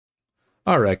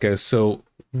All right, guys, so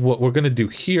what we're going to do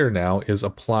here now is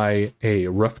apply a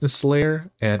roughness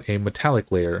layer and a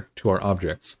metallic layer to our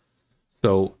objects.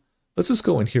 So let's just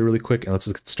go in here really quick and let's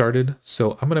just get started.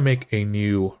 So I'm going to make a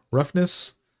new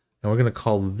roughness, and we're going to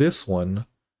call this one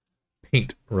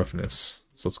paint roughness.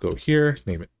 So let's go here,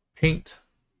 name it paint.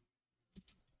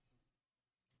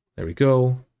 There we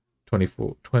go.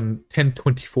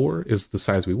 1024 is the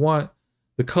size we want.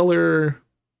 The color,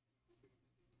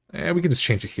 we can just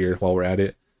change it here while we're at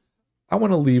it. I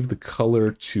want to leave the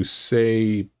color to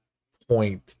say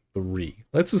 0.3.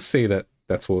 Let's just say that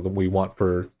that's what we want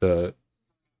for the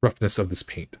roughness of this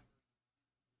paint.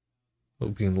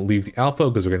 We can leave the alpha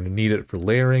because we're going to need it for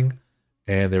layering.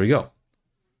 And there we go.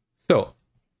 So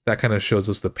that kind of shows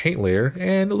us the paint layer,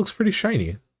 and it looks pretty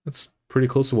shiny. That's pretty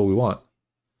close to what we want.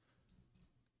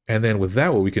 And then with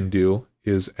that, what we can do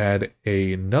is add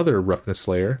another roughness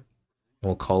layer, and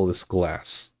we'll call this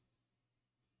glass.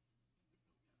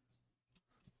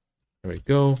 There we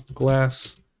go,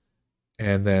 glass.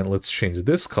 And then let's change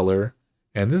this color.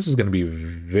 And this is going to be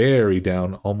very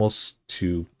down, almost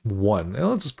to 1. And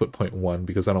let's just put 0.1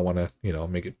 because I don't want to,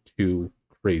 make it too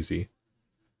crazy.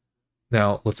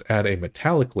 Now let's add a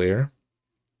metallic layer.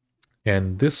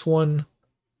 And this one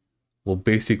will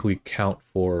basically count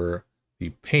for the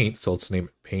paint. So let's name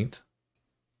it paint.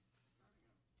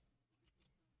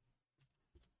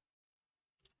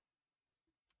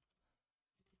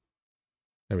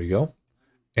 There we go.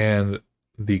 And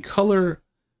the color,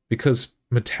 because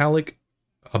a metallic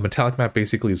map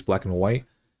basically is black and white,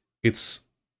 it's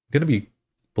going to be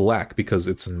black because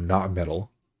it's not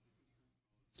metal.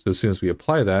 So as soon as we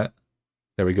apply that,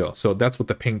 there we go. So that's what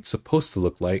the paint's supposed to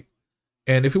look like.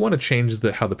 And if we want to change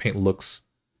how the paint looks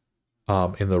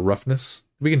in the roughness,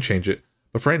 we can change it.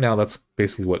 But for right now, that's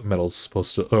basically what metal's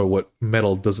supposed to, or what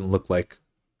metal doesn't look like.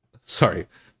 Sorry,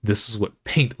 this is what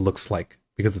paint looks like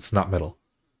because it's not metal.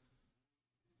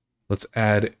 Let's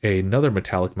add another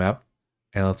metallic map,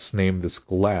 and let's name this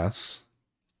glass.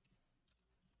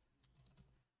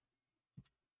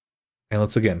 And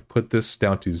let's again put this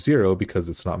down to 0 because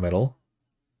it's not metal.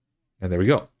 And there we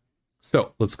go.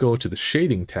 So let's go to the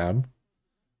shading tab,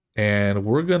 and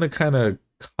we're going to kind of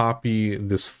copy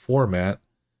this format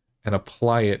and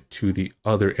apply it to the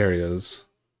other areas.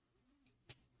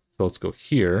 So let's go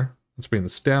here. Let's bring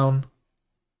this down.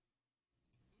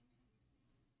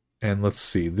 And let's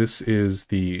see, this is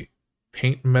the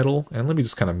paint metal. And let me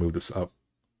just kind of move this up.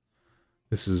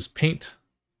 This is paint,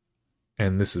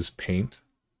 and this is paint.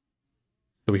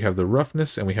 So we have the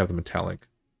roughness and we have the metallic.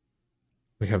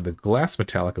 We have the glass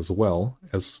metallic as well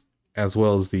as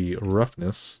the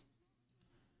roughness.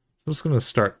 So I'm just going to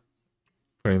start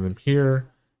putting them here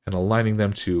and aligning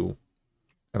them to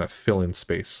kind of fill in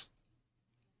space.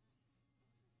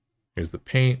 Here's the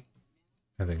paint,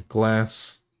 and then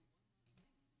glass.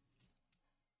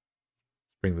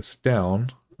 Let's bring this down.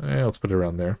 Let's put it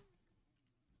around there.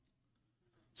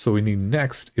 So what we need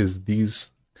next is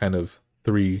these kind of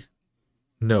 3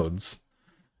 nodes.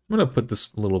 I'm going to put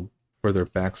this a little further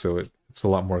back so it's a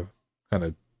lot more kind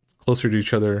of closer to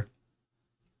each other.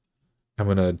 I'm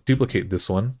going to duplicate this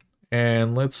one,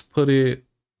 and let's put it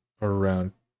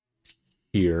around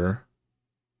here.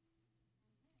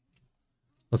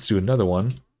 Let's do another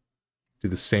one. Do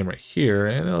the same right here,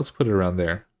 and let's put it around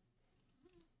there.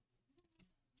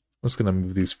 I'm just going to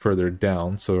move these further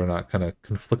down so we're not kind of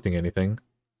conflicting anything.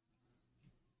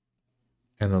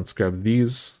 And then let's grab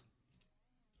these,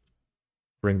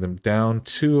 bring them down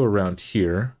to around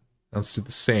here. Let's do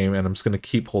the same, and I'm just going to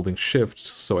keep holding shift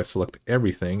so I select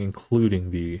everything,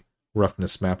 including the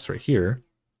roughness maps right here.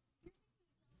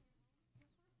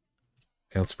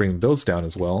 And let's bring those down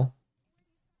as well.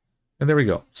 And there we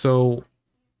go. So,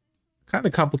 kind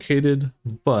of complicated,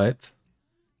 but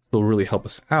it'll really help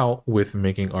us out with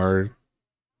making our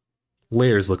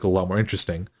layers look a lot more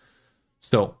interesting.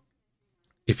 So,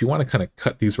 if you want to kind of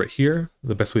cut these right here,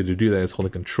 the best way to do that is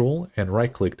holding Control and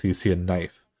right-click till you see a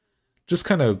knife. Just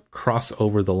kind of cross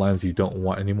over the lines you don't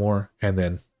want anymore, and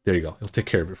then there you go. It'll take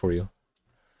care of it for you.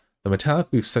 The metallic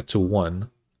we've set to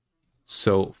 1.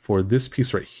 So for this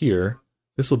piece right here,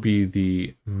 this will be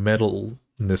the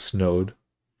metalness node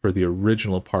for the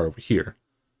original part over here.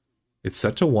 It's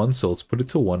set to 1, so let's put it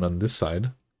to 1 on this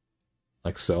side,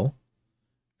 like so.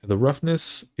 The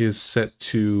roughness is set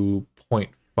to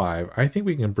 0.5. I think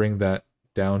we can bring that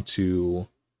down to,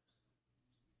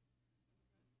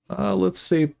 let's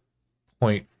say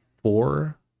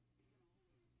 0.4.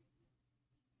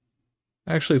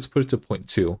 Actually, let's put it to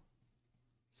 0.2.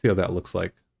 See how that looks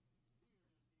like.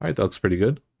 All right, that looks pretty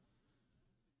good.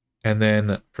 And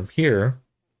then from here,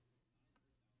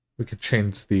 we could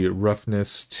change the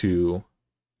roughness to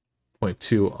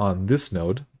 0.2 on this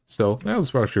node. So that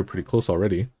was actually pretty close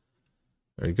already.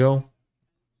 There you go.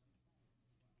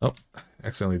 Oh,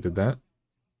 accidentally did that.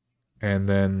 And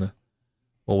then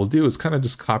what we'll do is kind of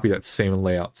just copy that same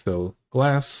layout. So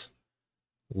glass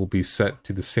will be set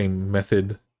to the same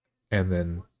method, and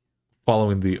then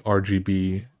following the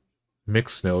RGB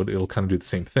mix node, it'll kind of do the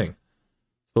same thing.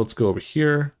 So let's go over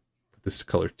here, put this to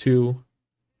color 2,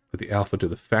 put the alpha to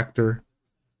the factor,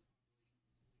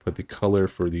 put the color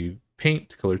for the paint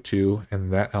to color 2,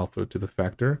 and that alpha to the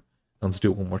factor. And let's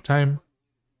do it one more time.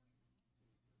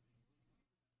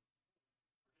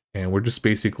 And we're just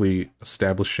basically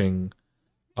establishing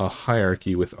a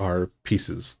hierarchy with our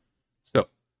pieces. So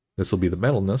this will be the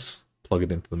metalness, plug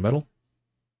it into the metal.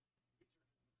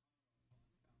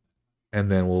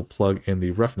 And then we'll plug in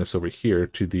the roughness over here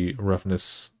to the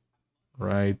roughness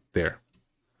right there.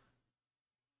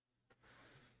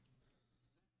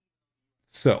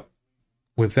 So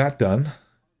with that done,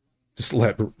 just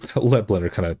let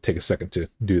Blender kind of take a second to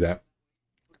do that.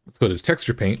 Let's go to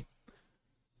texture paint.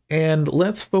 And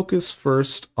let's focus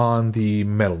first on the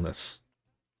metalness.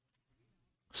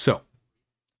 So,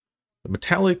 the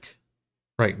metallic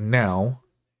right now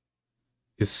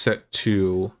is set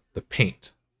to the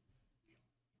paint.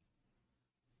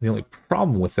 The only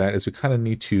problem with that is we kind of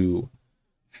need to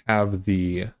have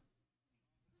the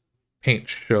paint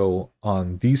show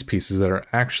on these pieces that are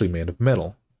actually made of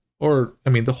metal. Or, I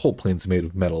mean, the whole plane's made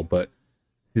of metal, but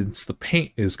since the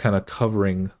paint is kind of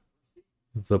covering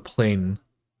the plane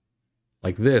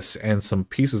like this, and some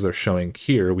pieces are showing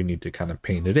here, we need to kind of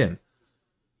paint it in.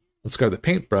 Let's grab the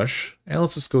paintbrush, and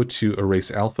let's just go to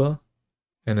Erase Alpha.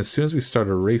 And as soon as we start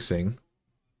erasing,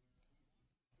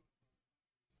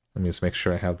 let me just make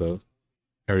sure I have the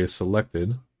area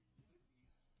selected.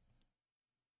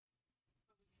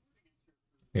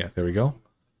 Yeah, there we go.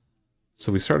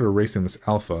 So we started erasing this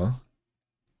alpha.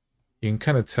 You can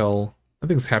kind of tell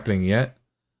nothing's happening yet,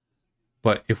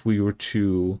 but if we were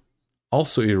to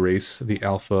also erase the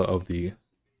alpha of the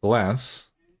glass,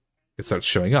 it starts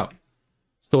showing up.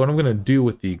 So what I'm going to do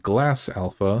with the glass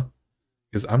alpha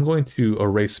is I'm going to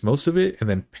erase most of it and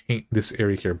then paint this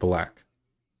area here black.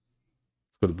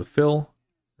 Let's go to the fill,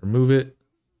 remove it.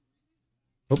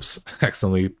 Oops,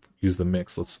 accidentally used the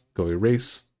mix. Let's go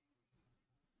erase.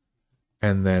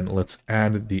 And then let's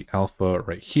add the alpha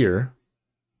right here.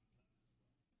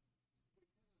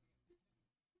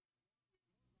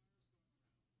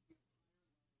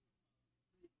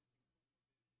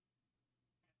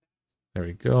 There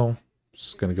we go.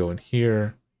 Just going to go in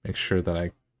here, make sure that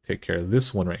I take care of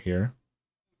this one right here.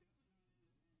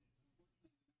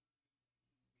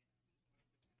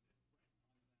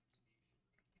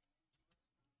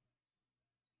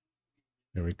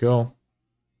 There we go.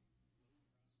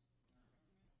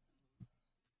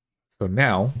 So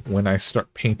now, when I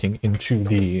start painting into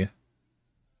the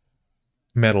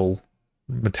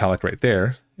metallic right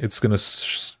there, it's going to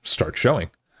start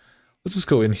showing. Let's just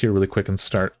go in here really quick and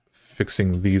start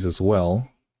fixing these as well.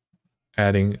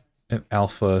 Adding an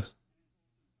alpha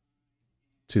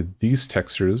to these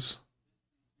textures.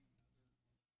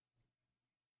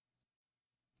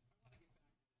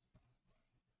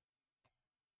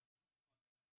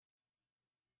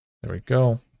 There we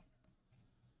go.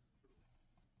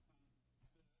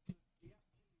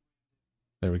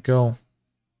 There we go.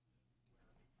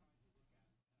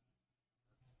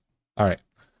 All right.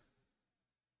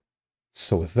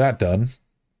 So with that done,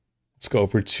 let's go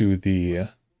over to the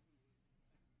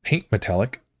paint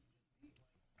metallic.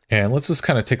 And let's just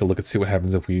kind of take a look and see what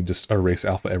happens if we just erase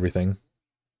alpha everything.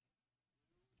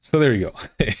 So there you go.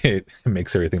 It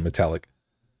makes everything metallic.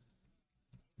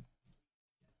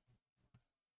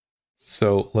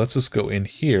 So let's just go in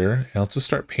here and let's just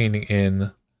start painting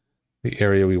in the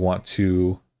area we want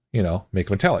to, make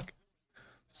metallic.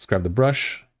 Let's grab the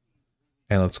brush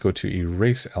and let's go to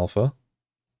erase alpha.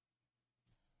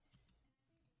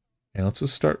 And let's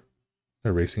just start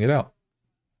erasing it out.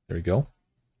 There we go.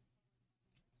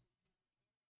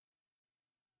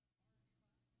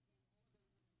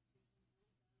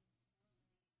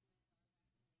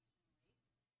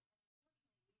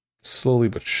 Slowly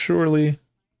but surely,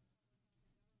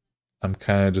 I'm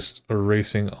kind of just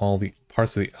erasing all the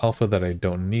parts of the alpha that I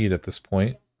don't need at this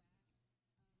point.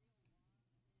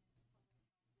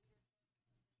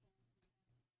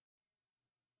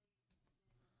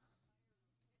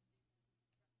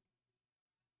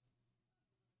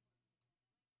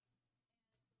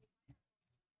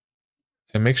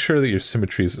 And make sure that your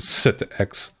symmetry is set to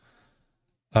X.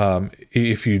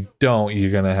 If you don't,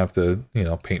 you're gonna have to,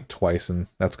 paint twice, and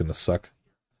that's gonna suck.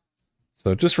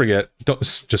 So just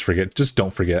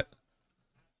don't forget.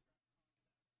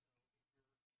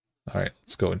 All right,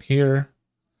 let's go in here,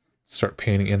 start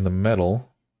painting in the metal.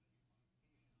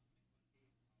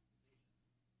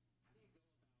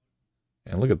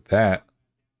 And look at that.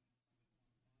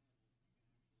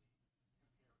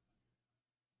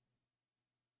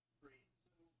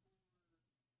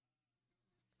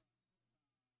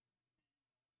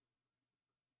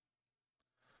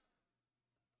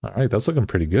 All right, that's looking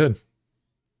pretty good.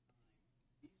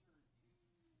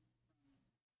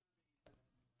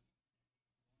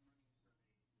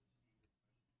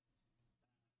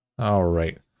 All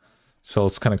right, so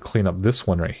let's kind of clean up this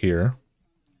one right here.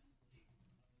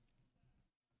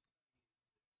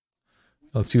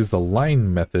 Let's use the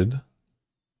line method.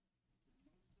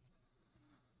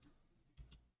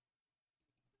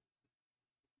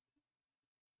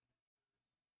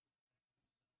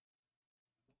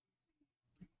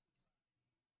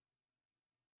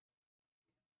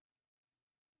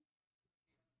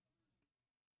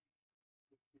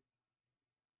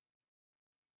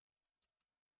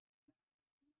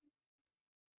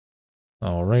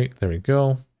 All right, there we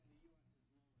go.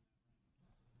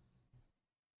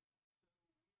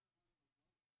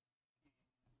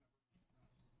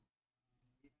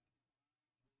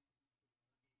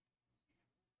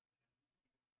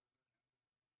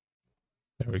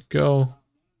 There we go.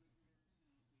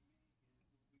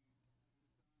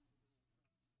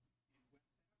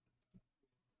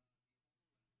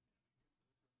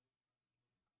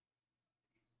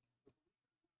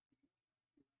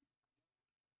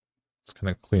 Let's kind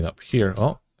of clean up here.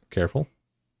 Oh, careful.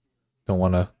 Don't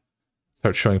want to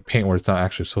start showing paint where it's not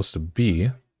actually supposed to be.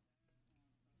 Let's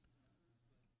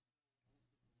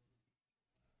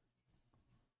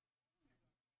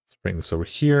bring this over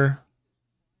here.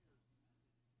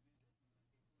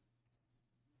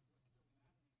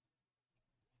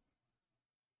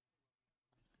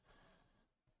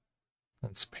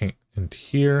 Let's paint into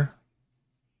here.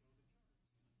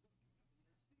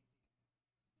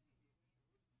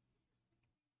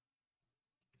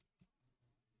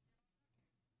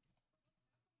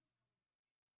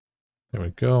 There we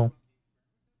go.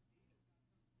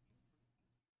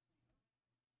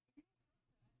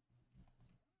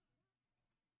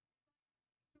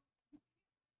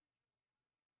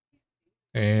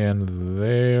 And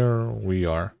there we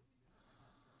are.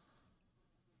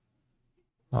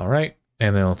 All right.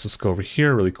 And then let's just go over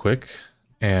here really quick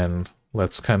and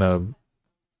let's kind of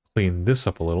clean this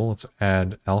up a little. Let's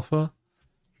add alpha,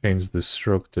 change the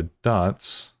stroke to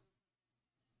dots.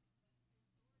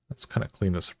 Let's kind of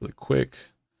clean this up really quick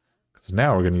because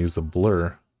now we're going to use the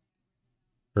blur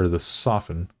or the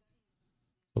soften.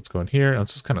 Let's go in here and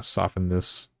let's just kind of soften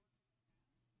this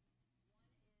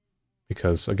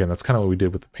because again, that's kind of what we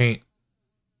did with the paint.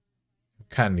 We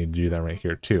kind of need to do that right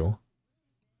here too.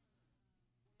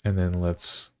 And then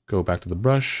let's go back to the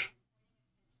brush,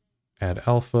 add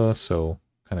alpha, so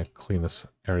kind of clean this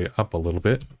area up a little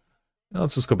bit. Now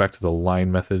let's just go back to the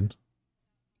line method.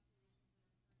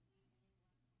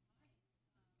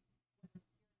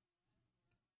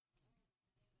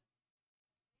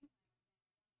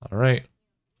 All right.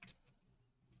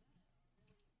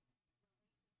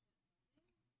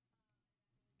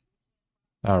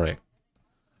 All right.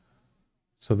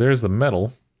 So there's the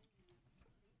metal.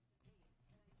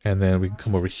 And then we can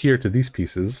come over here to these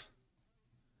pieces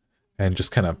and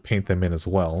just kind of paint them in as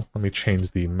well. Let me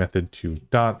change the method to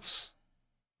dots.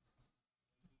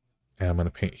 And I'm going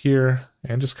to paint here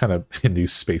and just kind of in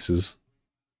these spaces.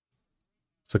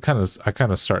 So I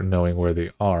kind of start knowing where they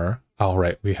are. All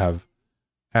right, we have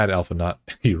add alpha, not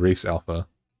erase alpha.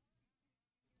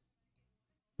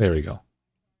 There we go.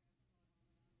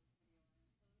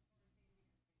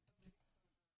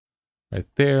 Right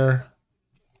there.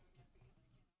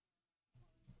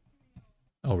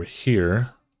 Over here.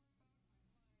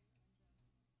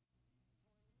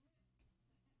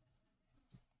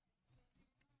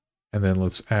 And then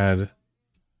let's add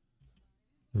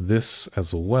this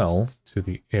as well to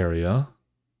the area.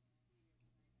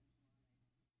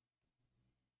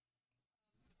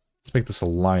 Let's make this a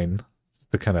line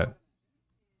to kind of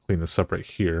clean this up right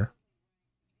here.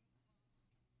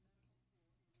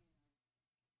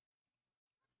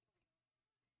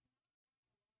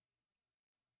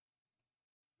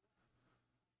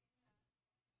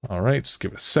 All right, just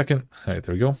give it a second. All right,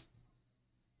 there we go.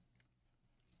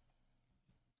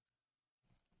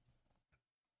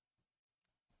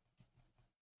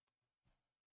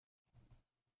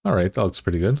 All right, that looks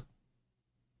pretty good.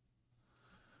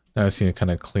 Now I just need to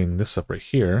kind of clean this up right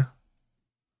here.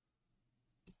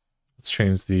 Let's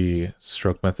change the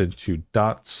stroke method to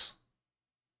dots.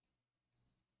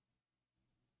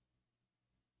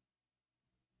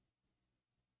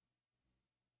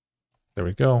 There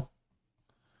we go.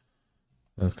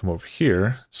 Let's come over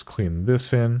here, just clean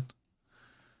this in.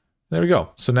 There we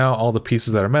go. So now all the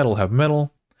pieces that are metal have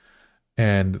metal,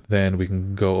 and then we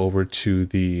can go over to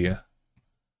the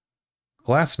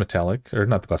glass metallic, or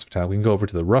not the glass metallic, we can go over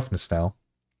to the roughness now.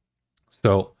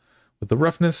 So with the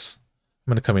roughness,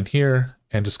 I'm going to come in here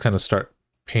and just kind of start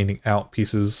painting out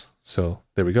pieces. So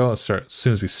there we go. As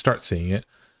soon as we start seeing it,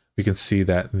 we can see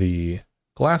that the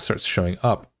glass starts showing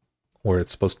up where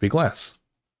it's supposed to be glass.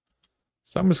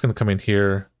 So I'm just going to come in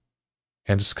here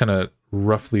and just kind of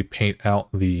roughly paint out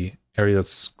the area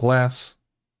that's glass.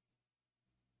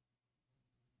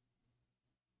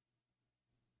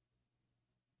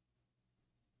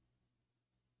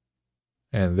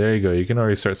 And there you go. You can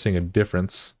already start seeing a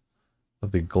difference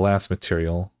of the glass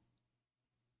material.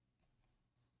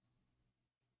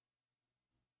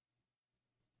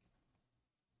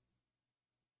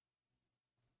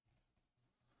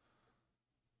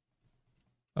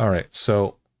 All right,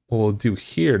 so what we'll do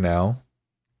here now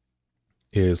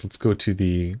is let's go to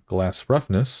the glass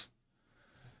roughness,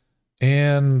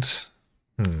 and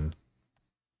we'll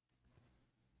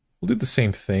do the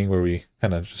same thing where we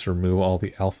kind of just remove all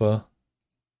the alpha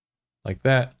like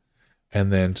that,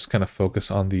 and then just kind of focus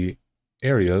on the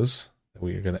areas that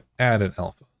we are going to add an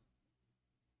alpha.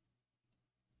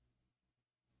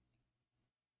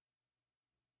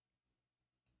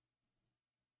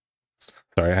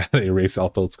 Sorry, I had to erase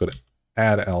alpha. Let's go to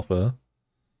add alpha.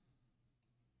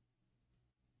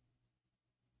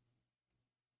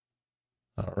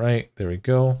 All right, there we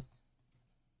go.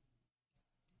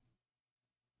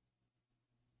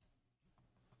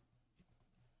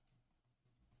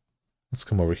 Let's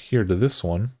come over here to this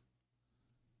one.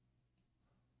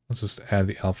 Let's just add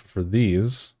the alpha for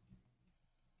these.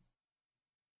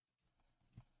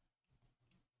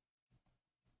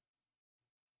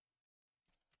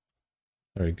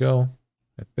 There we go,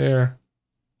 right there.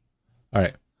 All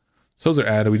right, so those are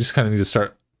added. We just kind of need to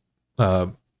start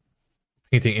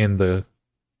painting in the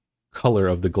color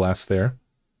of the glass there.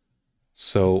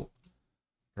 So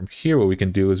from here, what we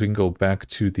can do is we can go back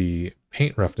to the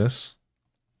paint roughness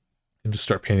and just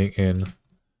start painting in,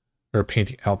 or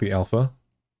painting out the alpha.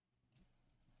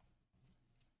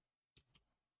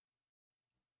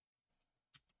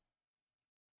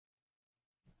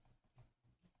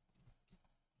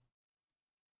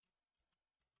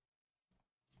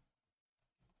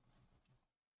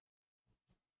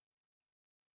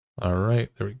 All right,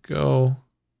 there we go.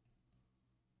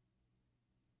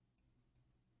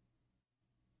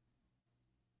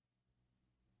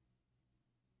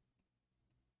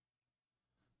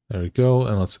 There we go,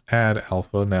 and let's add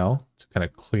alpha now to kind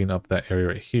of clean up that area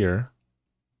right here.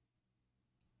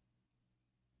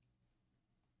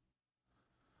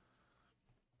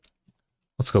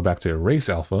 Let's go back to erase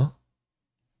alpha.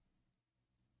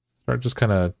 Start just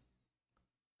kind of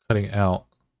cutting out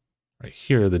right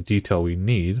here the detail we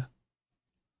need.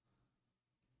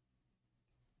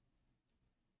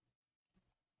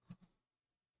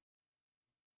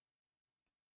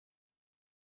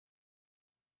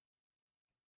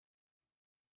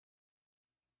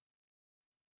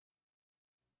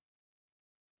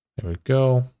 There we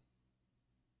go.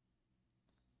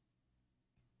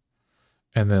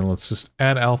 And then let's just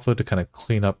add alpha to kind of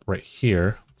clean up right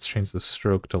here. Let's change the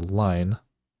stroke to line.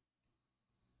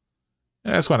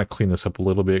 And I just want to clean this up a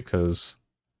little bit because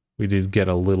we did get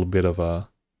a little bit of a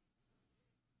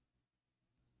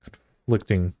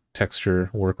conflicting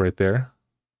texture work right there.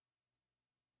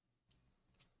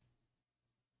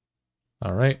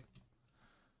 All right.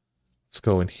 Let's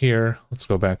go in here. Let's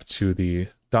go back to the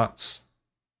dots.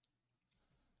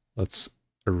 Let's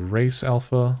erase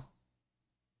alpha.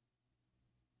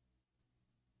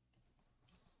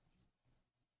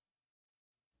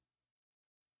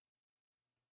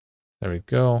 There we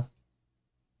go.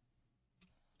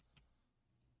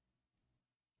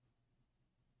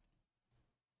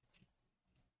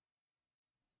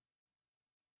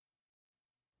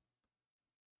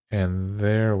 And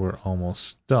there, we're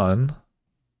almost done.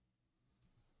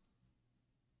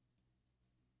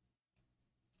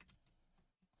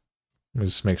 Let me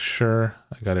just make sure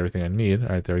I got everything I need. All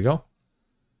right, there we go.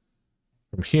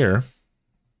 From here,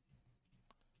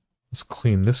 let's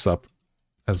clean this up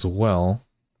as well.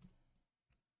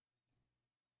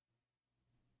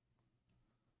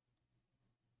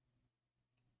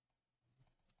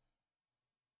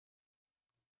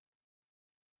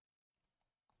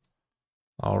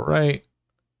 All right,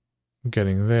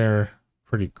 getting there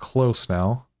pretty close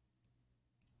now.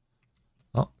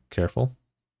 Oh, careful.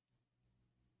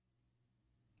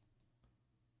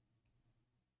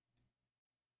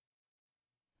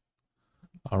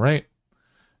 All right,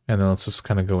 And then let's just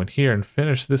kind of go in here and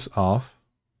finish this off.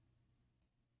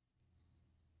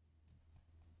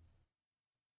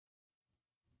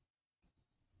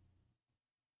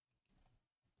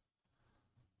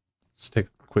 Let's take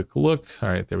a quick look. All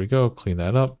right, there we go. Clean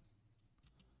that up.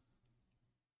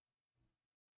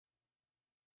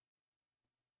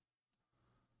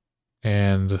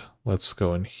 And let's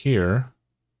go in here.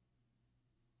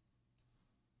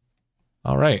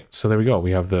 All right, so there we go.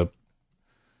 We have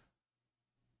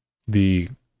the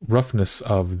roughness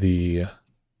of the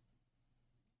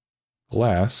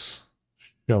glass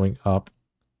showing up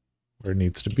where it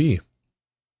needs to be.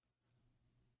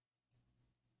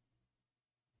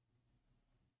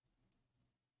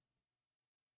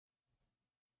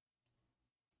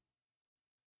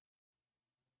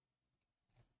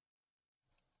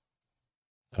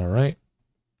 All right.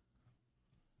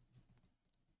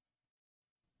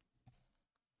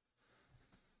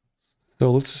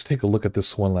 So let's just take a look at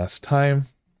this one last time.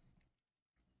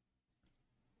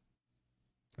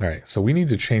 All right, so we need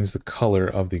to change the color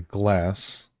of the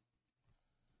glass.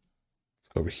 Let's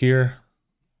go over here.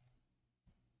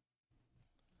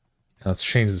 And let's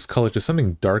change this color to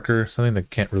something darker, something that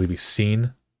can't really be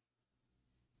seen.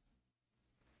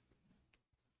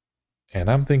 And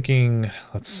I'm thinking,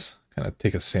 let's kind of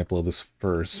take a sample of this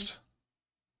first.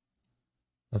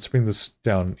 Let's bring this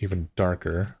down even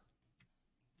darker.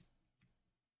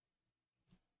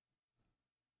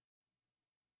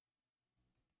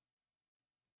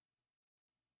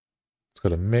 Let's go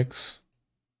to mix.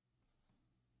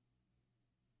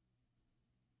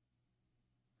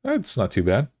 That's not too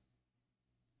bad.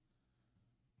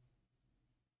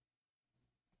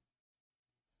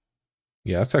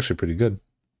 Yeah, that's actually pretty good.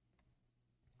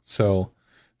 So,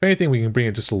 if anything, we can bring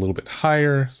it just a little bit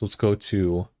higher. So let's go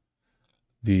to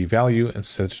the value and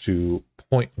set it to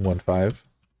 0.15.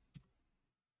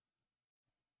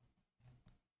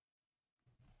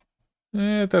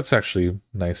 That's actually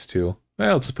nice too.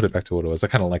 Well, let's just put it back to what it was. I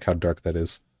kind of like how dark that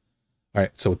is. All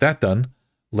right, so with that done,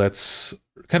 let's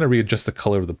kind of readjust the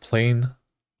color of the plane.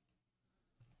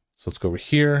 So let's go over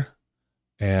here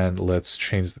and let's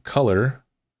change the color.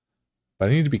 But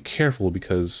I need to be careful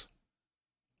because,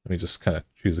 let me just kind of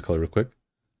choose the color real quick.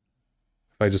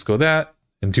 If I just go that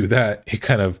and do that, it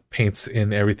kind of paints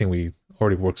in everything we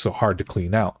already worked so hard to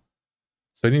clean out.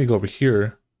 So I need to go over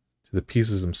here to the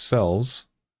pieces themselves.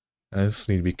 And I just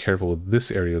need to be careful with this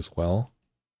area as well,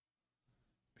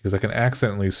 because I can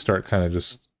accidentally start kind of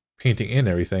just painting in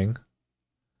everything.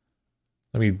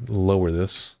 Let me lower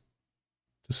this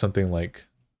to something like,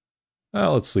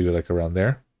 let's leave it like around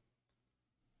there.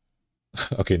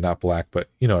 Okay, not black, but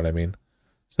you know what I mean.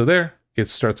 So there, it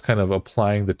starts kind of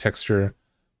applying the texture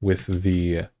with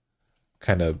the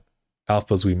kind of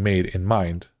alphas we made in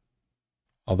mind.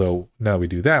 Although now we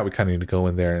do that, we kind of need to go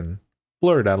in there and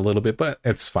blur it out a little bit, but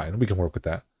it's fine. We can work with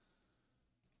that.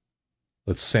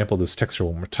 Let's sample this texture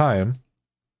one more time.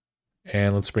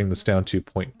 And let's bring this down to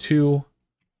 0.2. I'm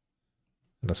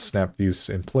going to snap these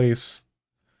in place.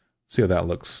 See how that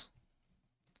looks.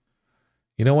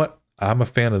 You know what? I'm a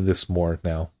fan of this more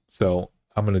now. So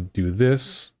I'm going to do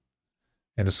this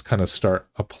and just kind of start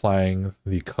applying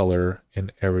the color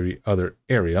in every other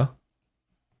area.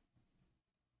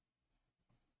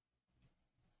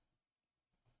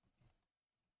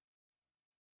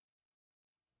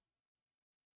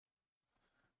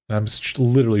 And I'm just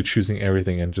literally choosing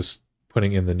everything and just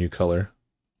putting in the new color.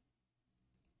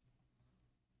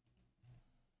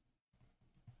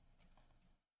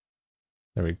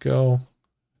 There we go.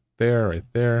 There, right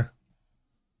there.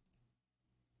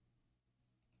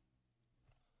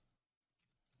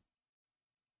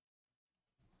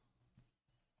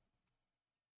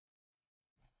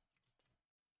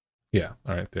 Yeah,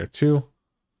 all right, there too.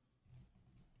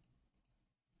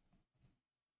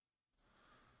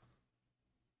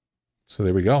 So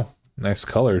there we go. Nice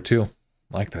color too.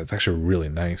 I like that. It's actually really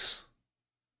nice.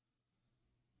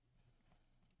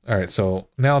 All right, so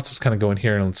now let's just kind of go in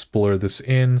here and let's blur this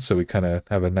in so we kind of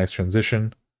have a nice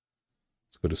transition.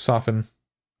 Let's go to soften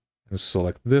and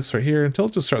select this right here until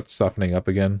it just starts softening up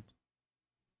again.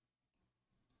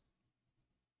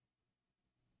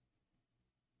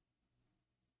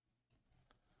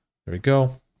 There we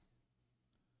go.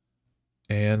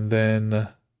 And then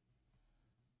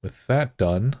with that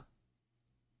done,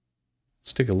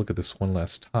 let's take a look at this one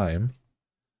last time.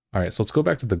 All right, so let's go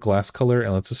back to the glass color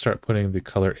and let's just start putting the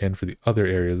color in for the other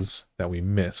areas that we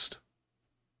missed.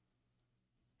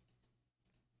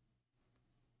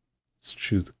 Let's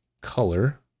choose the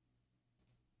color.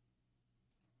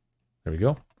 There we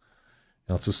go.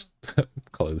 Now let's just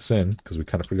color this in because we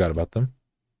kind of forgot about them.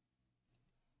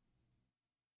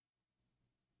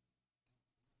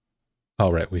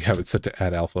 All right, we have it set to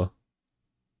add alpha.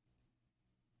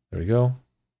 There we go.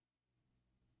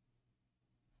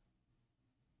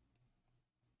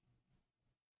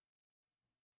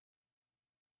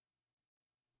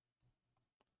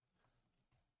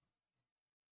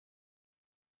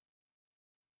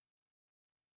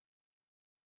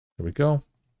 There we go.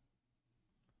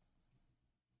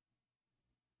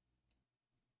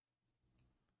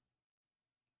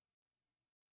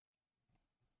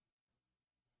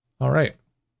 All right.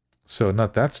 So now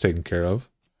that's taken care of.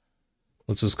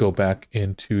 Let's just go back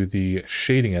into the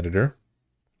shading editor.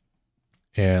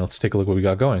 And let's take a look what we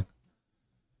got going.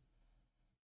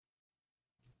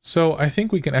 So I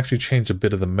think we can actually change a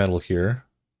bit of the metal here.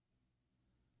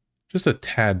 Just a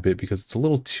tad bit because it's a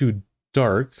little too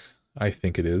dark, I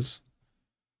think it is.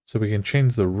 So we can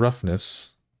change the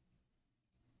roughness.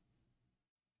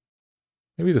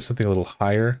 Maybe to something a little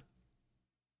higher.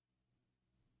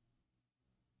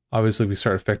 Obviously, if we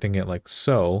start affecting it like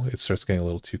so, it starts getting a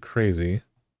little too crazy.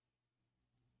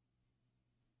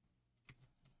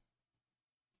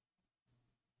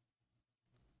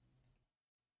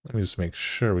 Let me just make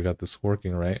sure we got this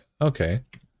working right. Okay,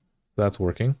 that's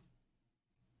working.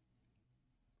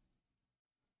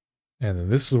 And then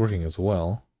this is working as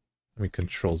well. Let me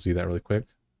Control Z that really quick.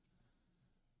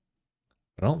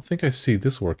 I don't think I see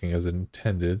this working as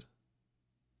intended.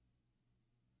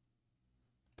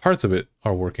 Parts of it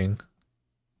are working.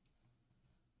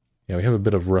 Yeah, we have a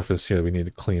bit of roughness here that we need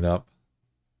to clean up.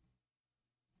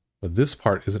 But this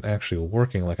part isn't actually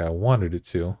working like I wanted it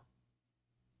to.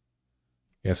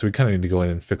 Yeah, so we kind of need to go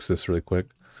in and fix this really quick.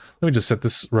 Let me just set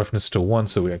this roughness to 1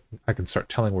 so I can start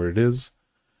telling where it is.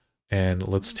 And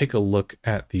let's take a look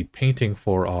at the painting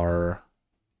for our...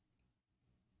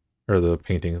 Or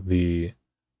the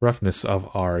roughness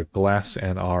of our glass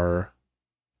and our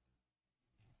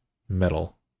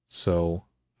metal. So,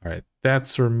 alright,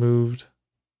 that's removed.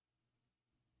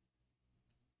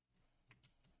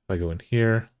 If I go in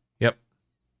here, yep.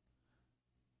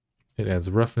 It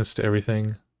adds roughness to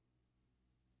everything.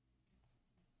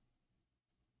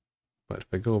 But if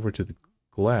I go over to the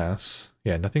glass,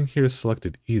 yeah, nothing here is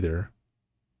selected either.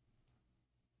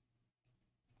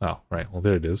 Oh, right, well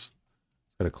there it is.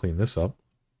 Gotta clean this up.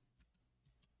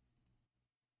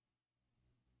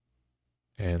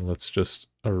 And let's just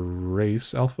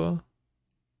erase alpha.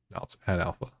 Now let's add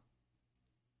alpha.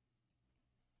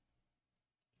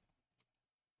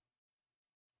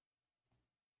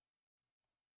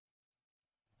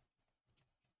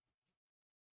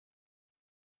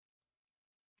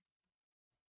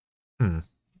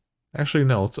 Actually,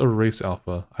 no, let's erase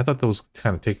alpha. I thought that was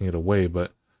kind of taking it away,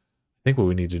 but I think what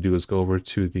we need to do is go over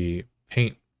to the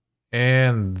paint.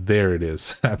 And there it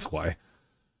is. That's why.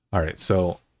 All right,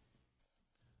 so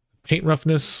paint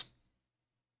roughness.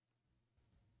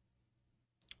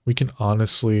 We can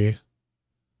honestly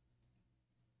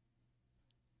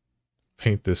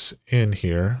paint this in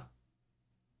here.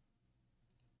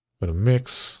 Put a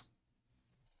mix.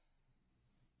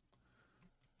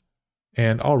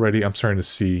 And already I'm starting to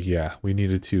see, yeah, we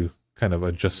needed to kind of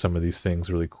adjust some of these things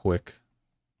really quick.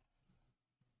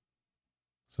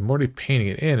 So I'm already painting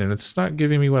it in, and it's not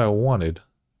giving me what I wanted.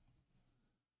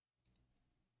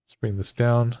 Let's bring this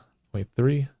down.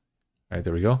 0.3. All right,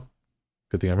 there we go.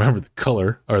 Good thing I remember the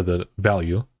color, or the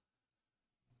value.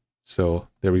 So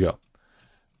there we go.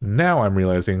 Now I'm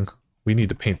realizing we need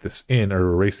to paint this in,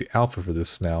 or erase the alpha for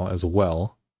this now as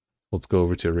well. Let's go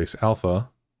over to erase alpha,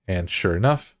 and sure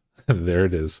enough, there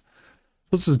it is.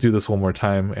 Let's just do this one more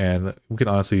time, and we can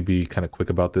honestly be kind of quick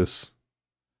about this.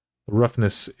 The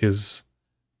roughness is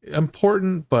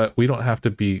important, but we don't have to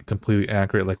be completely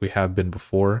accurate like we have been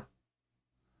before.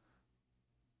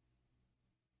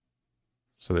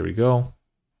 So there we go.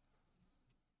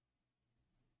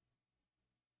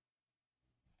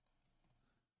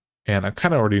 And I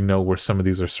kind of already know where some of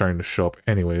these are starting to show up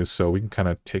anyways, so we can kind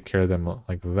of take care of them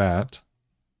like that.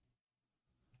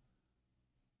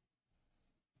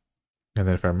 And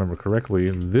then if I remember correctly,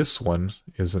 this one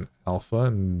is an alpha,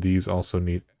 and these also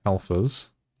need alphas.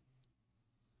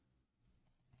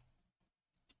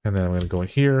 And then I'm going to go in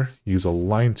here, use a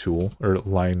line tool, or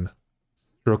line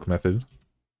stroke method.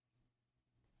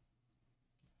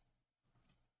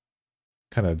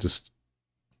 Kind of just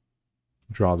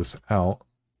draw this out.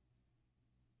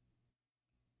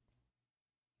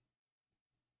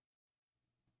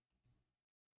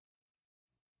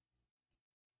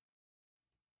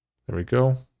 There we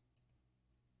go.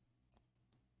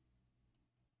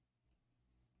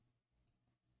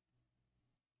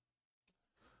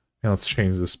 Now let's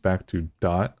change this back to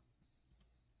dot.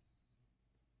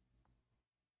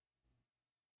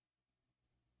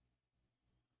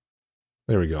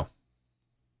 There we go.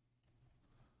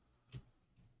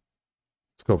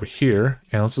 Let's go over here,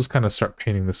 and let's just kind of start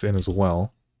painting this in as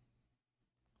well.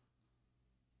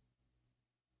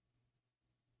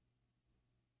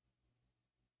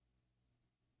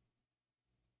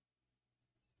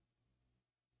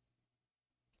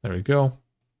 There we go.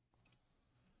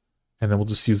 And then we'll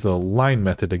just use the line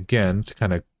method again to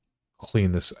kind of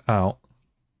clean this out.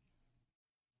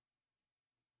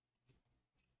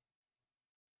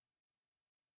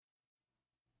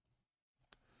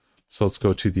 So let's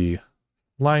go to the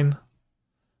line,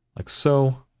 like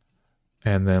so,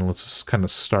 and then let's just kind of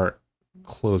start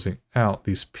closing out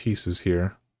these pieces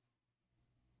here.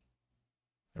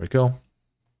 There we go.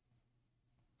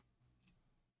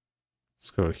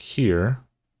 Let's go here.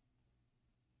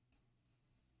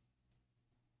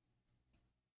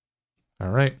 All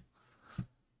right. Let's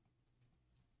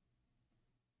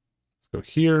go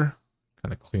here,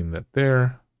 kind of clean that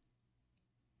there.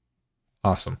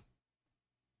 Awesome.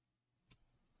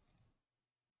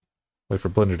 Wait for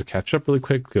Blender to catch up really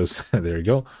quick because there you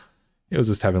go. It was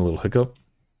just having a little hiccup.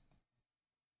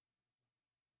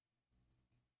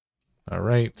 All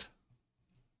right.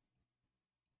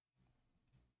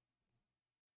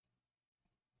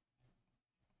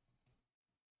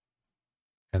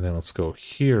 And then let's go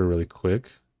here really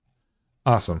quick.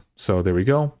 Awesome. So there we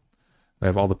go. I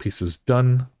have all the pieces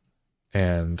done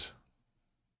and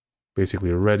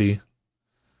basically ready.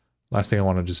 Last thing I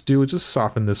want to just do is just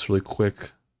soften this really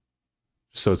quick,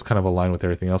 so it's kind of aligned with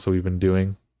everything else that we've been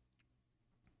doing.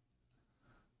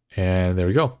 And there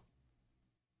we go.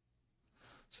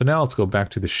 So now let's go back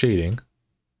to the shading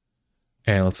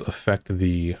and let's affect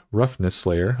the roughness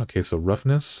layer. Okay, so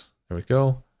roughness, there we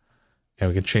go. And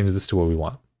we can change this to what we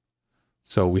want.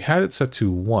 So we had it set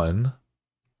to 1.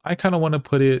 I kind of want to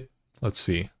put it, let's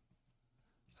see.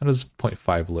 How does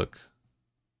 0.5 look?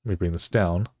 Let me bring this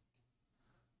down.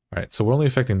 All right, so we're only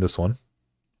affecting this one.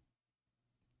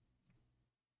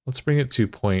 Let's bring it to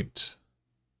point.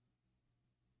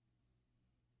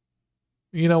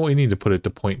 You know, we need to put it to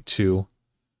 0.2.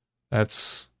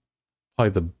 That's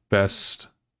probably the best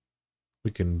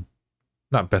we can,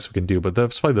 not best we can do, but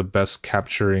that's probably the best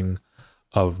capturing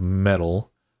of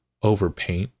metal over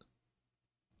paint.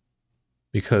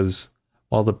 Because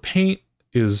while the paint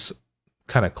is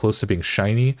kind of close to being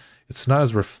shiny, it's not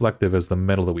as reflective as the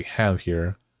metal that we have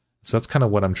here. So that's kind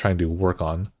of what I'm trying to work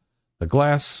on. The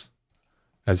glass,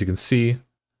 as you can see,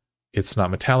 it's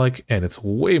not metallic and it's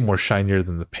way more shinier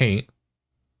than the paint.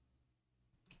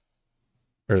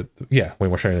 Or yeah, way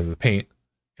more shinier than the paint.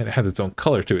 And it has its own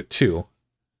color to it too.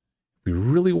 If we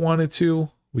really wanted to,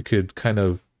 we could kind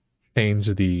of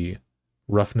change the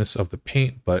roughness of the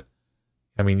paint, but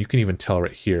I mean, you can even tell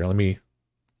right here. Let me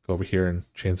go over here and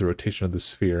change the rotation of the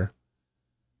sphere.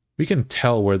 We can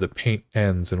tell where the paint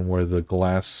ends and where the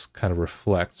glass kind of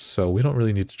reflects, so we don't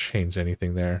really need to change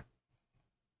anything there.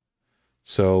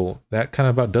 So that kind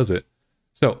of about does it.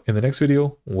 So in the next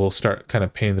video, we'll start kind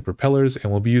of painting the propellers,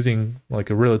 and we'll be using like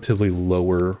a relatively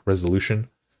lower resolution.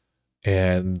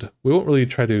 And we won't really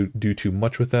try to do too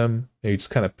much with them. Maybe just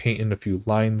kind of paint in a few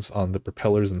lines on the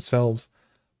propellers themselves.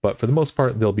 But for the most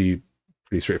part, they'll be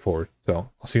pretty straightforward. So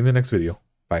I'll see you in the next video.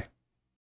 Bye.